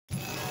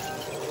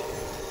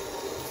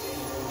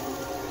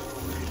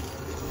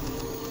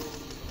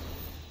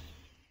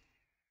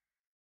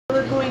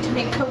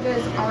using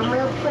Koga's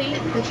armor plate,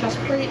 the chest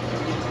plate,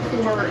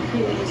 for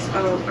his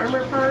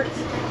armor parts.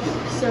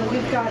 So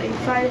we've got a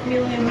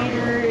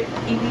 5mm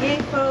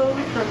EVA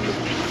foam from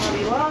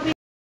Hobby Lobby.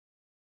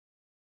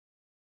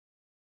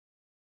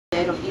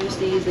 I don't use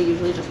these, I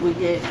usually just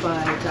wing it,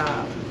 but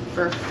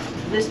for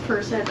this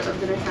person I'm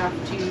going to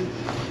have to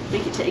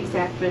make it to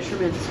exact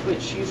measurements,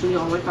 which usually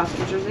all my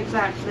costumes are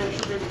exact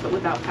measurements but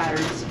without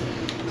patterns.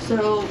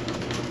 So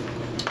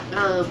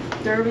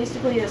they're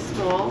basically a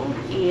small,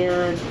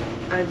 and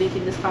I'm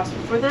making this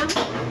costume for them,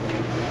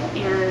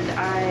 and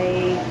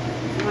I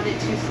want it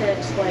to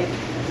sit like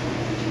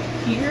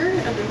here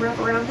and then wrap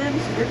around them,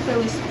 so they're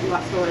clearly a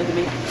lot smaller than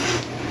me.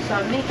 So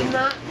I'm making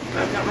that.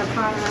 I've got my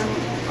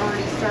pattern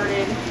already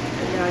started,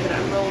 and now I'm going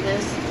to unroll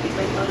this, take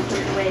my phone and put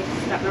it away because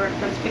it's got my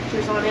reference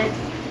pictures on it.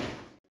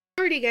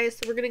 Alrighty guys,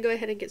 so we're going to go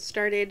ahead and get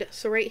started.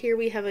 So right here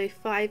we have a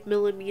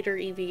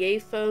 5mm EVA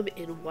foam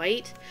in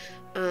white,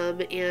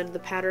 and the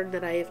pattern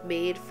that I have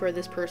made for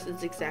this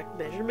person's exact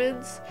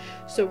measurements.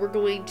 So we're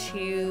going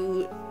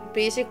to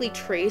basically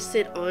trace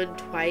it on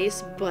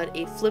twice, but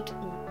a flipped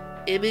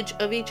image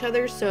of each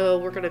other. So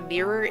we're going to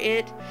mirror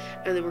it,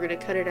 and then we're going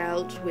to cut it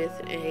out with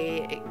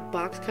a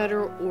box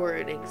cutter or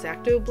an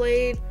exacto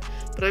blade.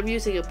 But I'm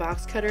using a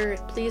box cutter.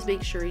 Please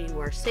make sure you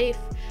are safe.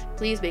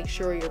 Please make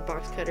sure your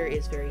box cutter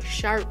is very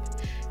sharp,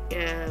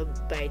 and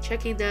by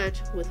checking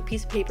that with a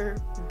piece of paper.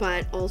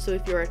 But also,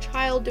 if you're a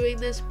child doing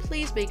this,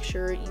 please make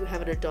sure you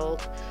have an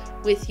adult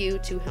with you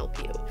to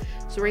help you.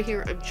 So right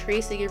here I'm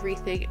tracing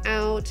everything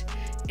out,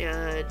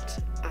 and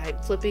I'm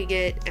flipping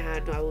it,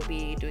 and I will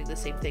be doing the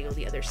same thing on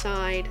the other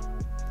side,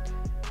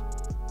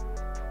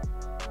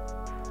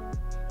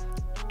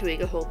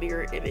 doing a whole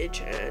mirror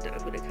image, and I'm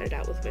going to cut it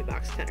out with my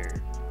box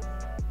cutter.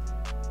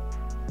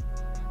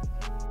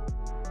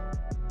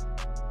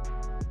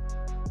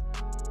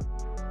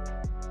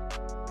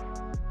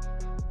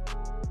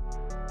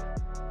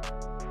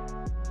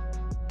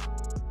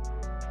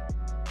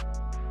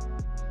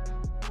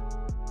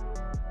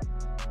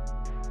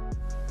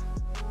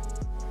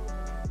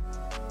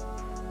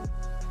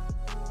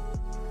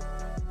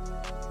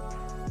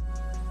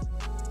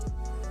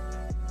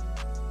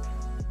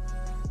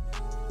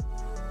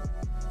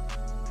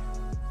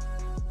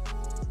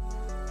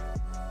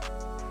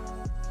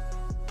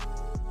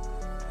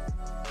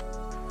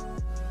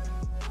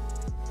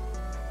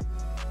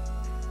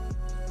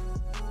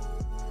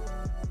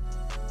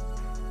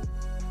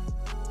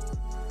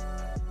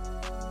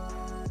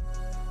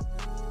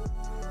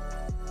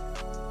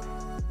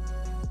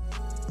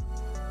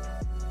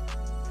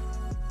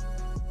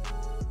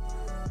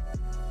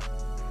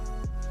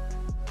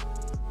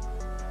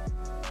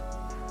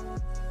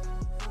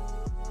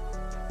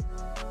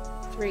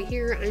 Right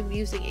here I'm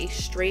using a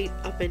straight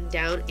up and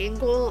down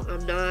angle.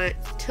 I'm not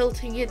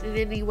tilting it in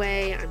any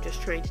way. I'm just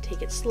trying to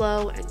take it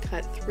slow and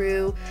cut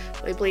through.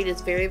 My blade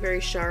is very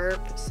sharp,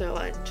 so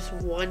just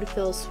one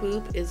fell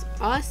swoop is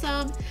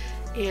awesome.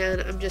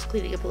 And I'm just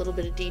cleaning up a little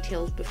bit of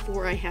details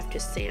before I have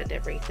to sand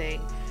everything.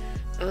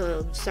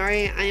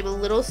 Sorry, I am a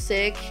little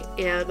sick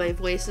and my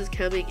voice is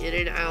coming in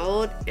and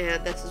out,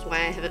 and this is why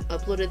I haven't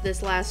uploaded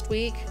this last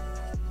week.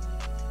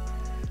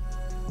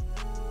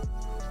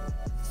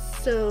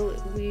 So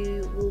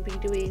we will be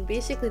doing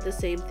basically the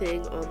same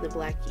thing on the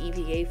black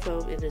EVA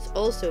foam. It is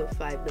also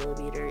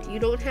 5mm. You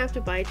don't have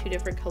to buy two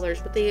different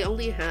colors, but they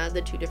only had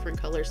the two different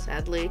colors,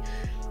 sadly.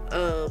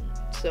 So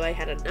I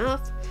had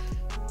enough.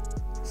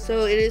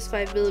 So it is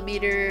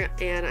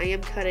 5mm, and I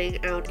am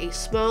cutting out a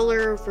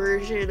smaller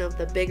version of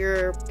the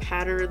bigger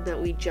pattern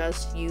that we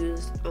just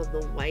used on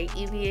the white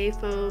EVA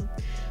foam.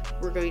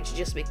 We're going to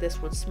just make this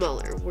one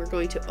smaller. We're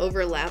going to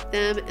overlap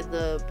them, and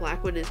the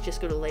black one is just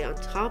going to lay on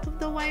top of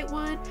the white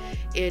one.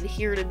 And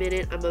here in a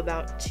minute I'm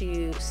about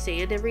to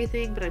sand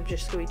everything, but I'm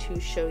just going to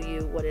show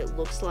you what it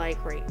looks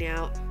like right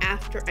now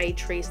after I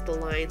trace the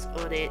lines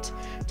on it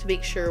to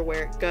make sure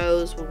where it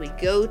goes when we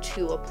go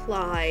to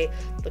apply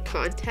the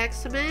contact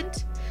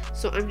cement.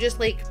 So I'm just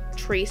like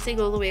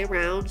tracing all the way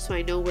around so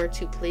I know where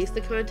to place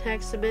the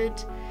contact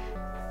cement,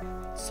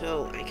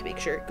 so I can make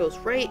sure it goes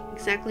right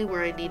exactly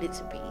where I need it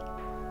to be.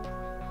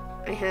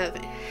 I have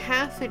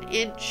 ½ an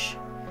inch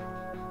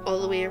all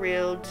the way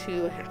around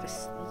to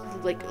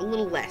like a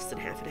little less than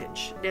 ½ an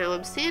inch. Now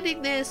I'm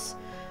sanding this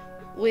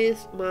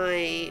with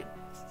my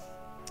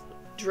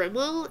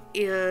Dremel,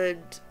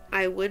 and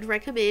I would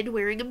recommend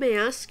wearing a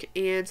mask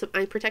and some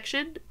eye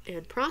protection,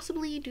 and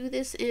possibly do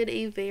this in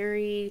a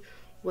very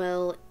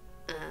well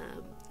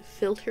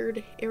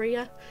filtered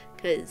area,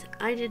 because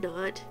I did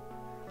not.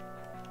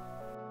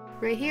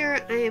 Right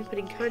here I am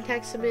putting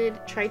contact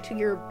cement. Try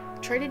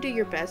to do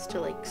your best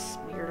to like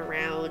smear it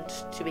around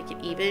to make it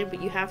even,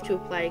 but you have to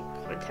apply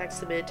contact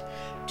cement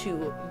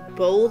to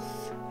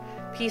both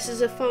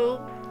pieces of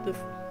foam,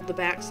 the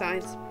back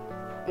sides.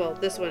 Well,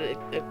 this one,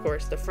 of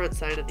course, the front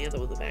side, and the other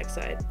one, the back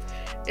side.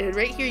 And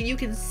right here you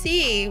can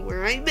see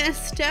where I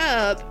messed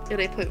up, and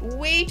I put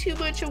way too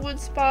much in one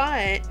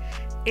spot,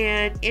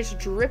 and it's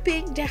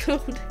dripping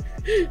down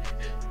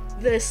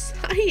the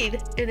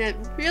side, and it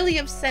really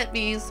upset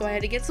me, so I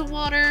had to get some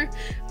water.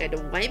 I had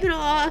to wipe it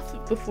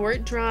off before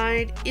it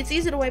dried. It's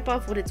easy to wipe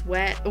off when it's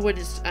wet, or when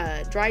it's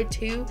dried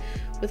too,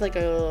 with like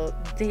a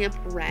damp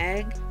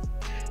rag.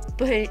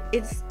 But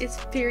it's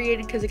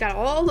infuriating because it got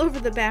all over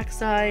the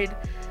backside.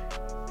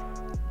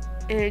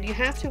 And you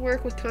have to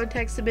work with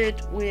contact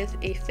cement with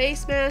a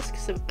face mask,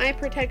 some eye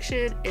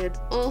protection, and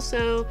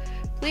also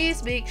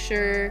please make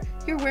sure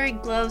you're wearing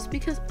gloves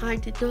because I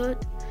did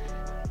not.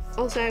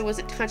 Also, I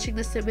wasn't touching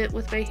the cement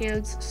with my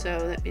hands,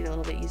 so that made it a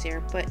little bit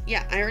easier. But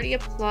yeah, I already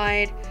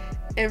applied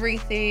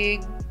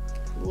everything,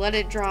 let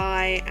it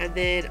dry, and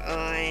then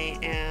I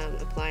am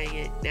applying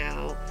it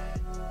now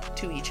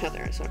to each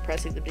other. So I'm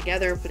pressing them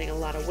together, putting a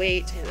lot of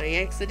weight, and I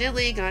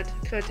accidentally got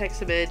contact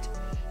cement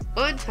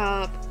on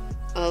top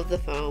of the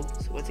foam.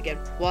 So once again,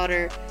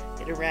 water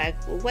and a rag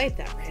will wipe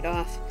that right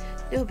off.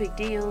 No big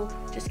deal.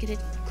 Just get it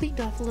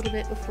cleaned off a little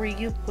bit before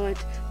you put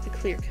the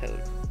clear coat.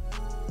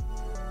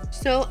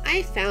 So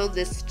I found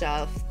this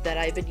stuff that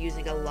I've been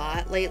using a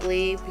lot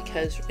lately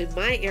because in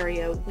my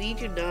area we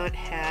do not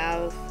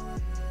have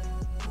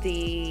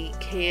the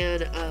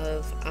can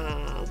of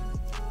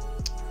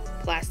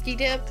Plasti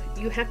Dip.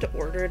 You have to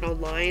order it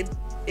online.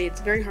 It's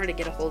very hard to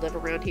get a hold of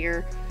around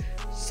here.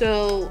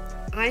 So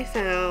I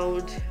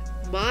found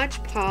Mod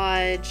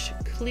Podge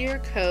clear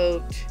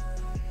coat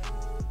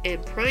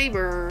and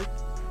primer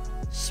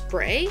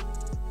spray.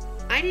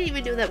 I didn't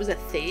even know that was a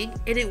thing,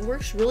 and it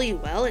works really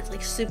well. It's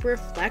like super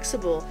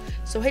flexible.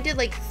 So I did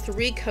like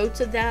 3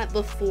 coats of that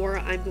before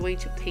I'm going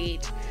to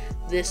paint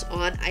this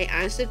on. I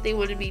asked if they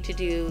wanted me to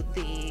do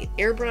the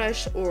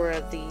airbrush or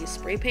the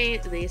spray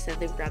paint, and they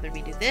said they would rather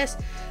me do this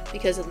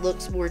because it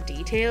looks more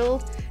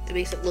detailed. It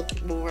makes it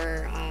look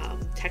more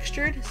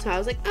textured. So I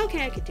was like,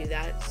 okay, I could do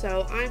that.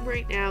 So I'm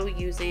right now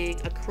using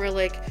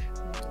acrylic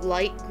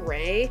light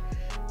gray,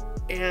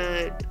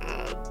 and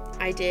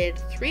I did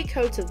 3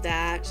 coats of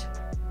that.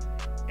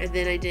 And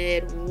then I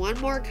did 1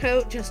 more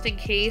coat just in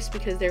case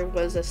because there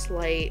was a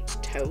slight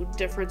tone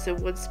difference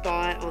in one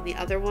spot on the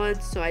other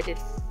one. So I did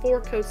 4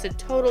 coats in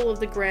total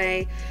of the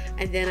gray,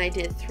 and then I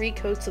did 3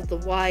 coats of the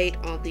white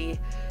on the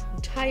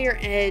entire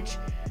edge.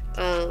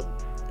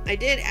 I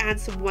did add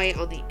some white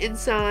on the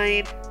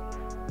inside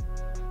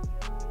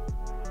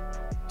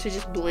to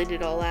just blend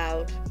it all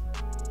out.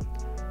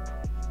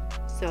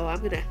 So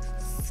I'm gonna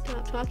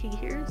stop talking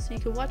here so you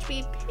can watch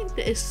me paint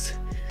this.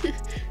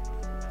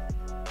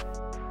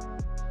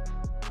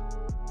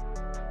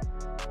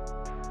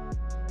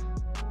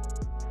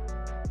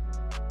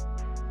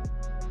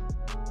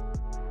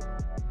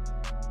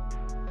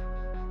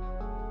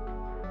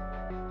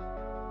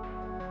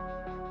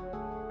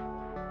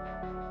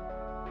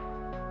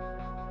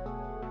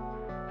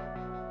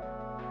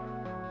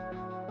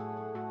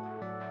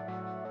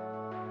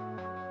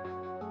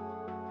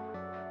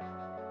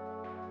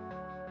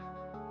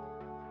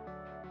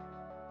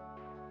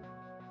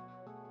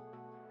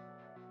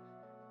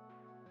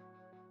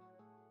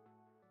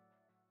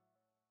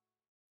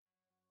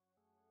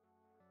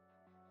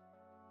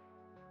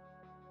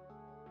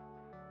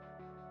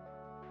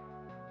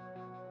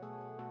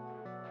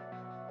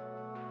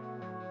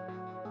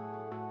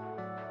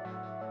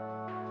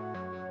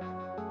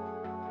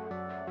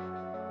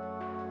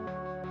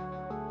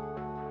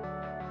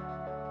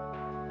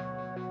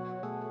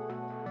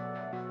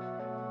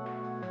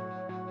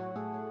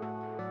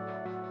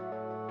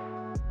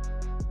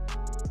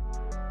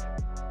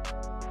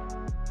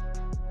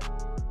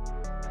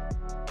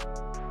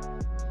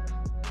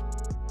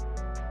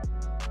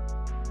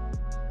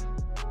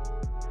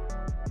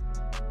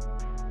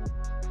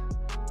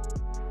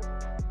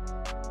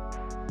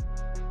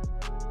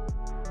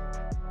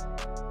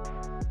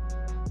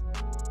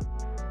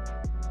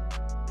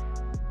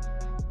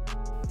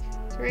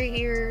 Right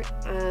here,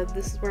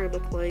 this is where I'm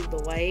applying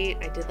the white.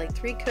 I did like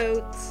 3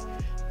 coats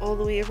all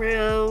the way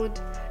around,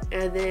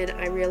 and then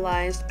I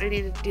realized I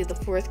needed to do the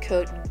 4th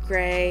coat in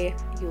gray.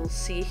 You'll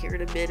see here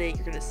in a minute,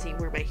 you're gonna see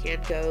where my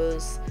hand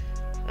goes,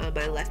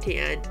 my left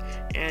hand,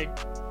 and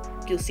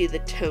you'll see the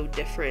tone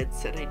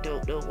difference, and I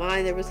don't know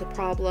why there was a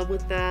problem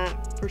with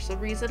that. For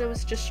some reason I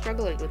was just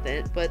struggling with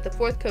it, but the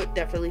 4th coat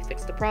definitely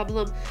fixed the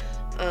problem.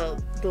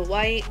 The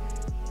white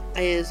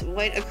is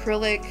white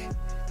acrylic,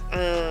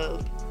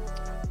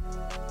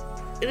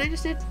 and I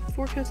just did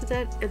 4 coats of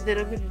that, and then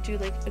I'm going to do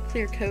like a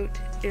clear coat,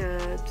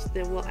 and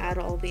then we'll add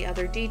all the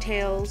other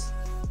details.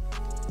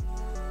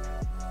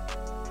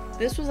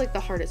 This was like the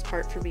hardest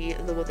part for me,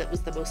 and the one that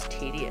was the most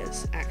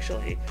tedious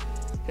actually,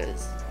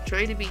 because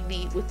trying to be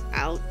neat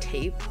without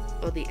tape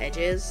on the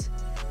edges,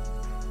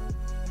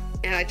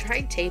 and I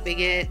tried taping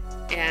it,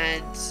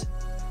 and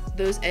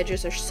those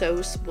edges are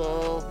so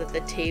small that the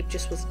tape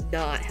just was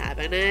not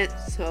having it.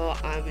 So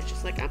I was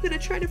just like, I'm gonna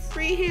try to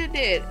freehand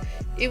it.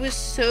 It was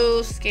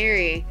so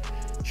scary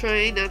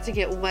trying not to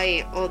get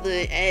white on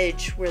the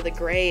edge where the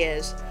gray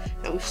is.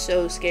 That was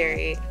so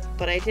scary.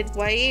 But I did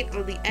white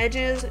on the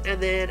edges,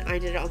 and then I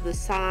did it on the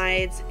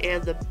sides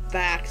and the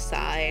back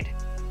side,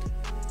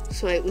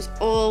 so it was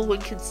all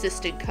one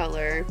consistent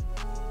color.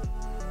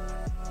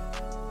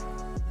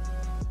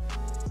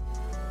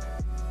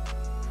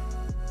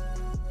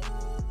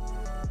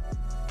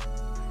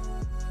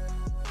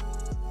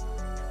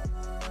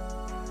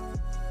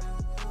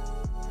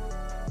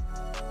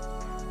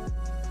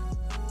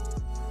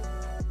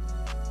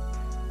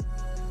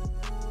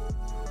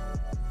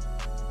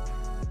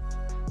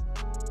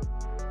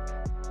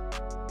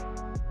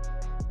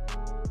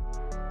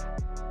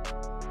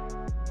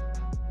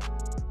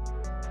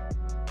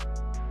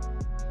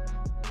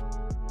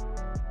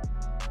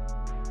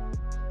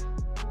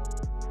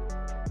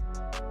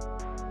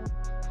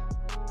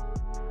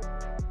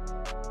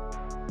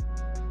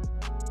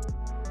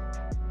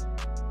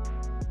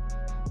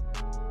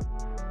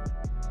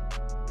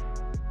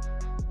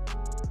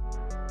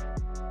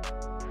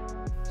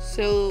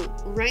 So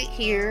right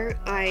here,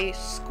 I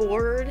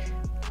scored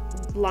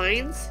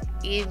lines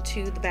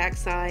into the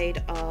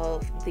backside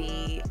of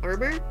the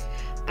armor.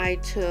 I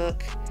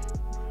took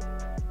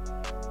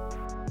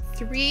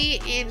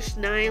 3-inch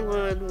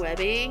nylon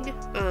webbing.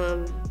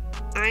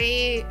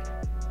 I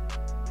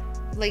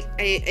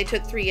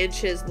took 3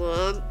 inches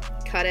long,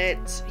 cut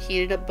it,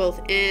 heated up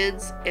both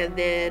ends, and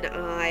then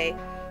I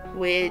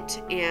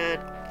went and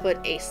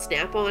put a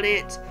snap on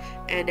it,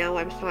 and now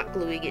I'm hot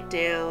gluing it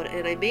down.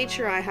 And I made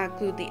sure I hot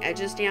glued the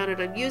edges down,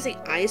 and I'm using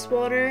ice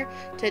water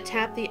to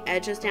tap the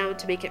edges down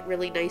to make it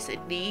really nice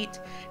and neat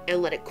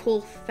and let it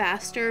cool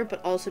faster, but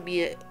also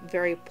be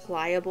very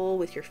pliable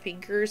with your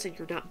fingers and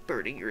you're not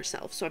burning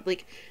yourself. So I'm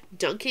like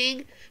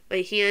dunking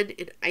my hand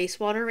in ice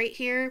water right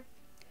here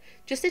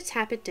just to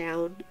tap it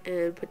down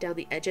and put down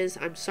the edges.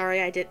 I'm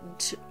sorry I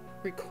didn't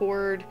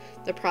record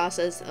the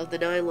process of the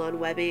nylon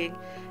webbing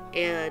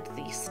and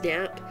the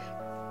snap.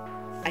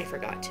 I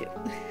forgot to,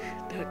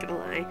 not gonna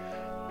lie.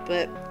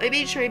 But I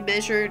made sure I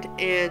measured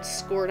and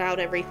scored out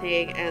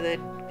everything and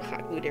then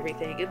hot glued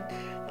everything. And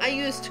I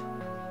used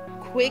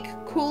quick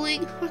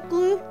cooling hot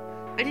glue.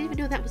 I didn't even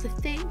know that was a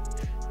thing.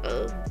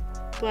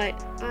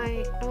 But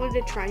I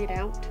wanted to try it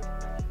out.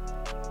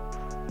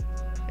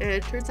 And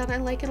it turns out I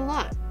like it a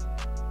lot.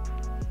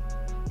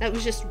 That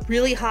was just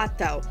really hot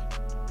though.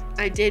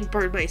 I did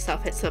burn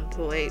myself at some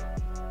point.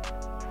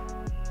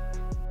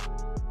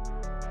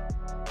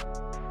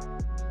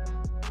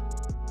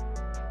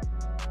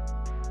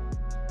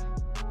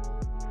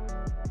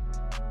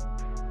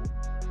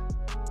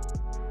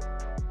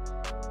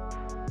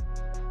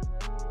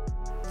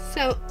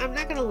 So, I'm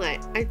not gonna lie,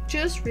 I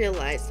just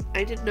realized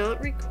I did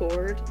not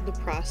record the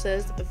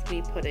process of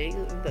me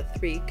putting the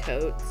 3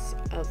 coats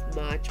of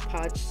Mod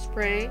Podge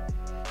spray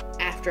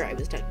after I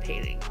was done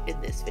painting in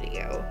this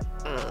video.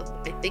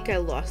 I think I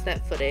lost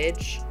that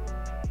footage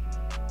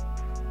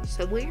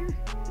somewhere.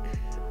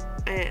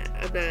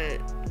 I'm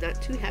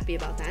not too happy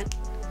about that.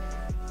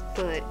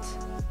 But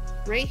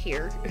right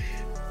here,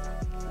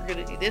 we're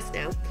gonna do this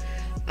now.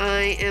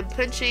 I am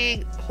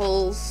punching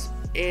holes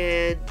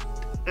and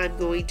I'm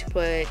going to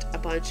put a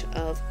bunch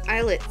of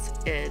eyelets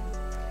in.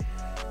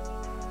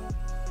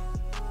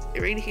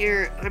 And right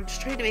here, I'm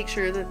just trying to make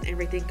sure that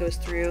everything goes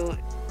through.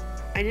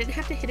 I didn't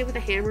have to hit it with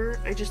a hammer.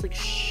 I just like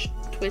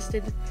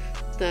twisted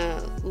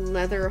the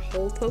leather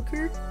hole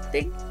poker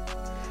thing.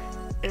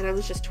 And I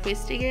was just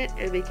twisting it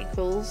and making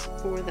holes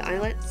for the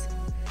eyelets.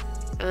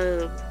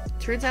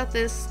 Turns out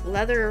this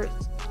leather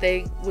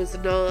thing was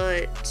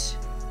not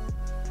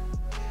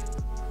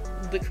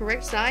the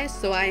correct size,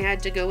 so I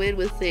had to go in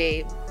with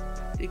a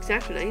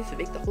exacto knife and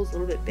make the holes a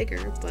little bit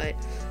bigger, but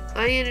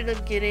I ended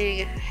up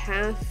getting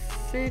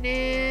 1/2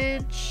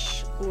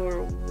 inch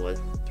or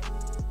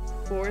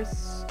 1/4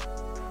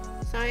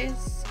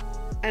 size,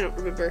 I don't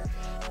remember,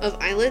 of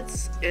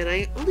eyelets, and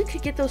I only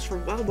could get those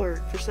from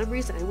Walmart. For some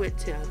reason I went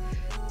to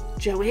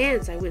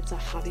Joann's, I went to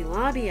Hobby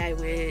Lobby, I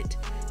went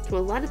to a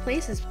lot of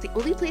places, but the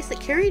only place that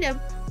carried them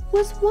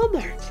was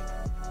Walmart.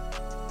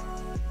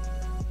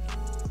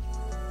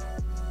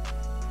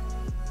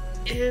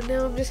 And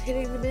now I'm just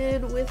hitting them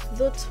in with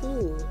the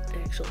tool,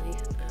 actually.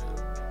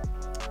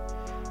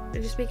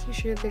 I'm just making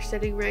sure they're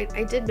setting right.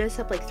 I did mess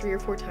up like 3 or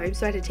 4 times,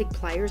 so I had to take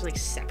pliers and like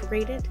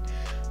separate it.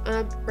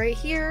 Right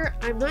here,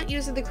 I'm not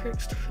using the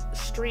correct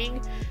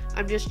string.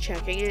 I'm just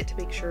checking it to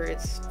make sure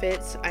it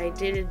fits. I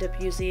did end up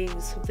using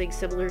something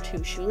similar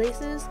to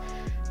shoelaces.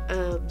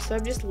 So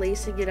I'm just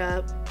lacing it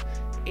up,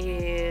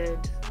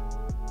 and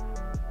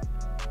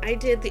I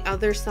did the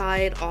other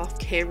side off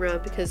camera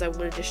because I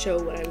wanted to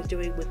show what I was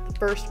doing with the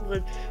first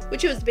one,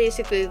 which was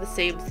basically the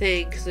same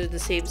thing because they're the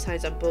same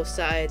size on both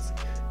sides.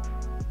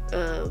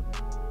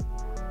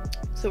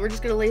 So we're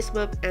just going to lace them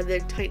up and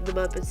then tighten them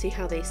up and see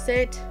how they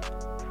sit.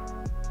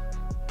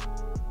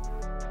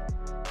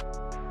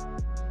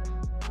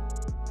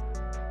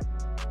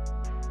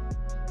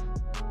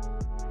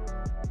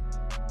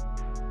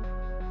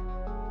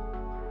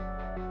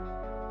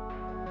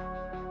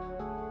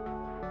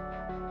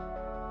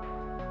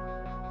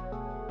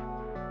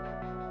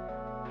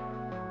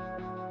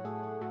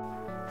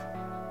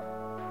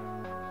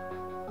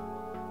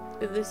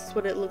 And this is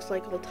what it looks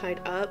like all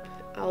tied up,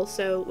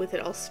 also with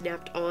it all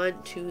snapped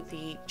on to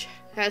the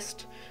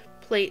chest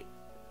plate.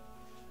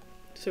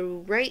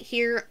 So right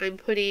here I'm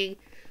putting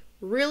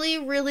really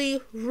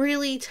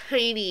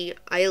tiny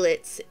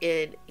eyelets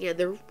in, and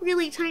they're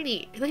really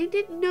tiny, and I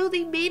didn't know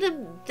they made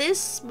them this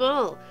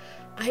small.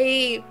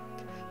 I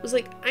was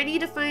like, I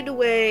need to find a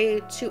way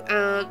to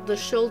add the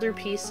shoulder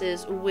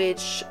pieces,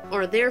 which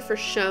are there for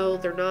show.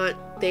 They're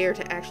not there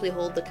to actually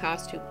hold the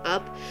costume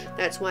up.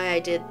 That's why I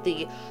did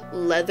the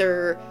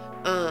leather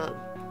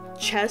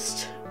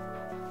chest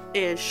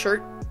and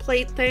shirt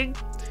plate thing,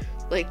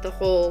 like the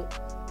whole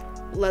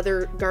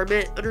leather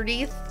garment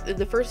underneath in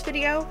the first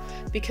video,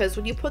 because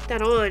when you put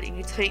that on and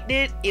you tighten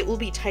it, it will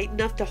be tight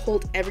enough to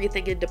hold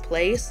everything into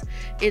place.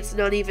 It's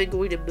not even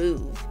going to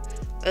move.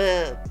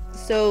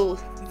 So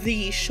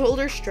the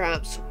shoulder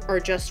straps are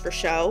just for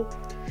show,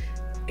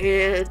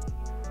 and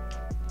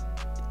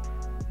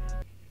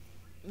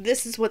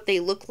this is what they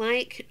look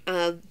like.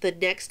 The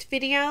next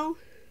video,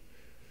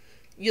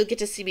 you'll get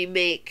to see me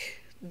make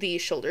the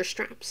shoulder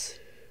straps.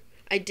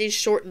 I did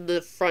shorten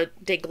the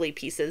front dangly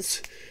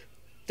pieces.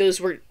 Those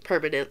weren't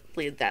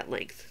permanently that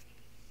length.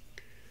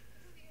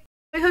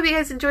 I hope you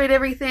guys enjoyed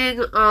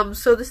everything.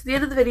 So this is the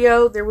end of the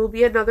video. There will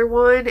be another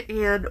one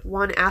and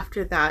one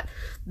after that.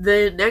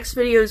 The next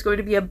video is going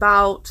to be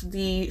about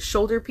the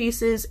shoulder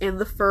pieces and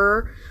the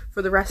fur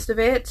for the rest of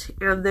it.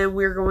 And then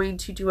we're going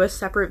to do a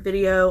separate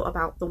video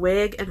about the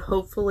wig, and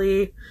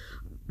hopefully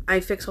I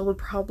fix all the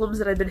problems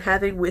that I've been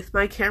having with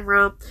my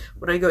camera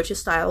when I go to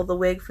style the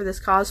wig for this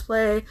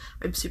cosplay.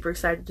 I'm super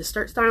excited to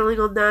start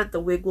styling on that. The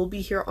wig will be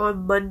here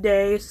on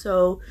Monday,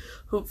 so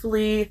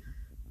hopefully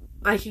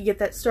I can get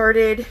that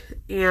started.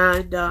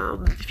 And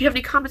if you have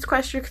any comments,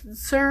 questions,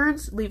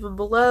 concerns, leave them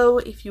below.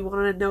 If you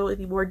want to know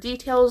any more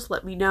details,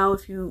 let me know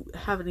if you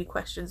have any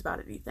questions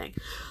about anything.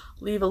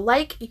 Leave a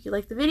like if you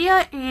like the video,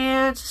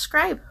 and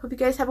subscribe. Hope you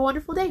guys have a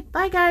wonderful day.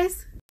 Bye,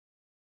 guys!